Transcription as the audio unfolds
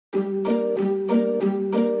We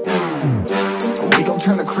gon'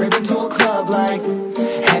 turn the crib into a club like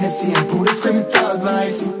Hennessy and Buddha screaming thug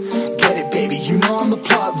life. Get it, baby, you know I'm the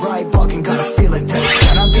plug, right? Fucking got a feeling that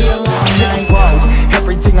it's gonna be a long night. Whoa,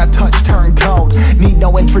 everything I touch turn cold. Need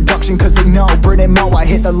no introduction cause they know Brit and Mo. I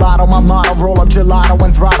hit the lotto, my motto. Roll up gelato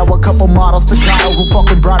and throttle a couple models Staccato who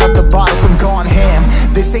fucking brought up the bottles. I'm gone ham.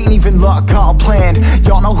 This ain't even luck, all planned.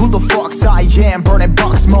 Y'all know who the fucks I am. Burning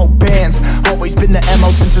bucks, smoke bands. Always been the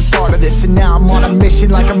MO since the start of this. And now I'm on a mission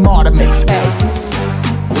like I'm Artemis. Hey,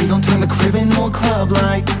 we gon' turn the crib into a club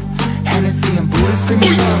like Hennessy and Buddha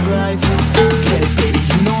screaming thug life. Get it, baby,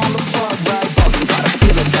 you know I'm the plug, right? Fucking got a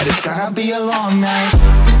feeling that it's gonna be a long night.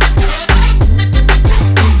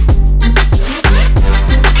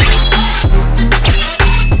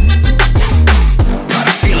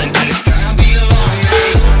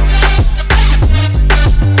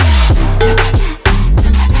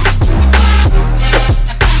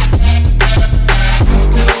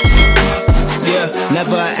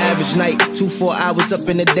 Never an average night, 2-4 hours up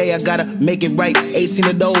in the day, I gotta make it right. 18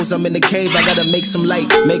 of those, I'm in the cave, I gotta make some light,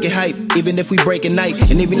 make it hype, even if we break at night.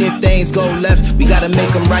 And even if things go left, we gotta make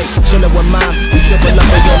them right. Chillin' with mom, we triple up,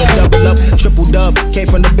 they gonna double up, triple dub. Came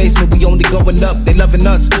from the basement, we only going up, they loving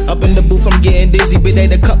us. Up in the booth, I'm getting dizzy, but they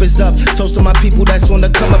the cup is up. Toast to my people that's on the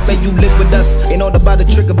come up, and you live with us. Ain't all about the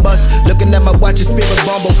trick of bus. Looking at my watch, your spirit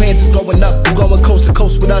bomb, both hands is going up. You going coast to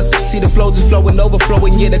coast with us. See the flows is flowing,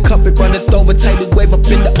 overflowing, yeah, the cup it runneth over, tidal wave up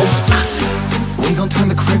in the ocean. We gon' turn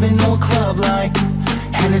the crib into a club like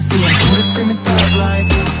Hennessy and Buddha screaming thug life.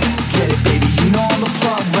 Get it, baby, you know I'm the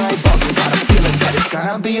plug, right? Fucking got a feeling that it's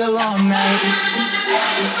gonna be a long night.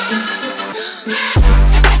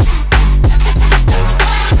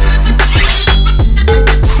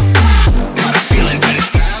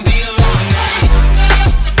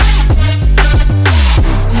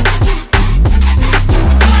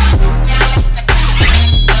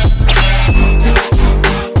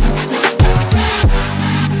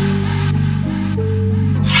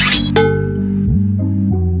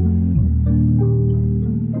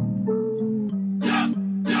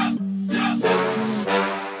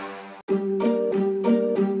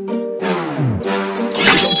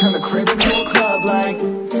 Turn the crib into a club like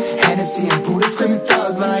Hennessy and Buddha screaming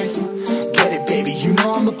thug life. Get it, baby, you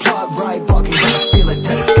know I'm the plug, right? Fucking got a feeling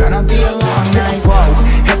that it's gonna be a long night.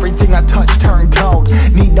 Whoa, everything I touch turn cold.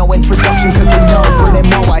 Need no introduction cause they know Brit and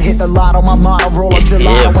Mo. I hit the lotto, my motto. Roll up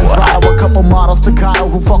gelato and throttle a couple models Staccato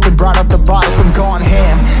who fucking brought up the bottles. I'm gone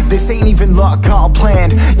ham. This ain't even luck, all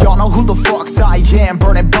planned. Y'all know who the fucks I am.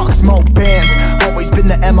 Burning bucks, smoke bands. Always been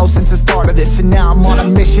the MO since the start of this. And now I'm on a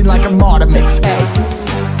mission like I'm Artemis. Hey,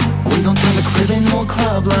 we gon' turn the crib into a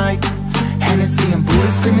club like Hennessy and Buddha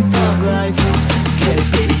screaming thug life. Get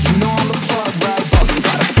it, baby, you know I'm the plug, right? Fucking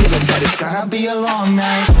got a feeling that it's gonna be a long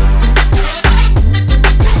night.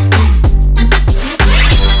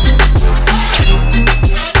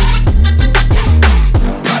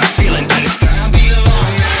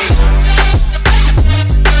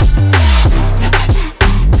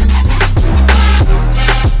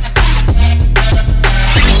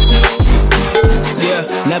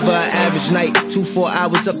 Never an average night, 2-4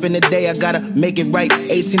 hours up in the day, I gotta make it right.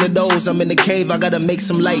 18 of those, I'm in the cave, I gotta make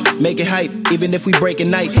some light, make it hype, even if we break at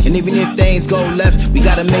night. And even if things go left, we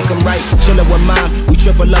gotta make them right. Chillin' with mom, we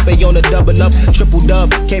triple up, they on the double up, triple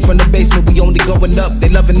dub. Came from the basement, we only going up, they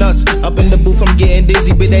loving us. Up in the booth, I'm getting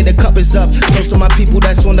dizzy, but they the cup is up. Toast to my people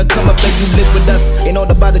that's on the come up, and you live with us. Ain't all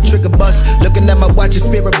about the trick of bus. Looking at my watch, your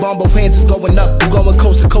spirit bomb, both hands is going up. You going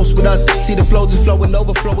coast to coast with us. See the flows is flowing,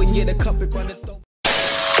 overflowing, yeah, the cup it runneth.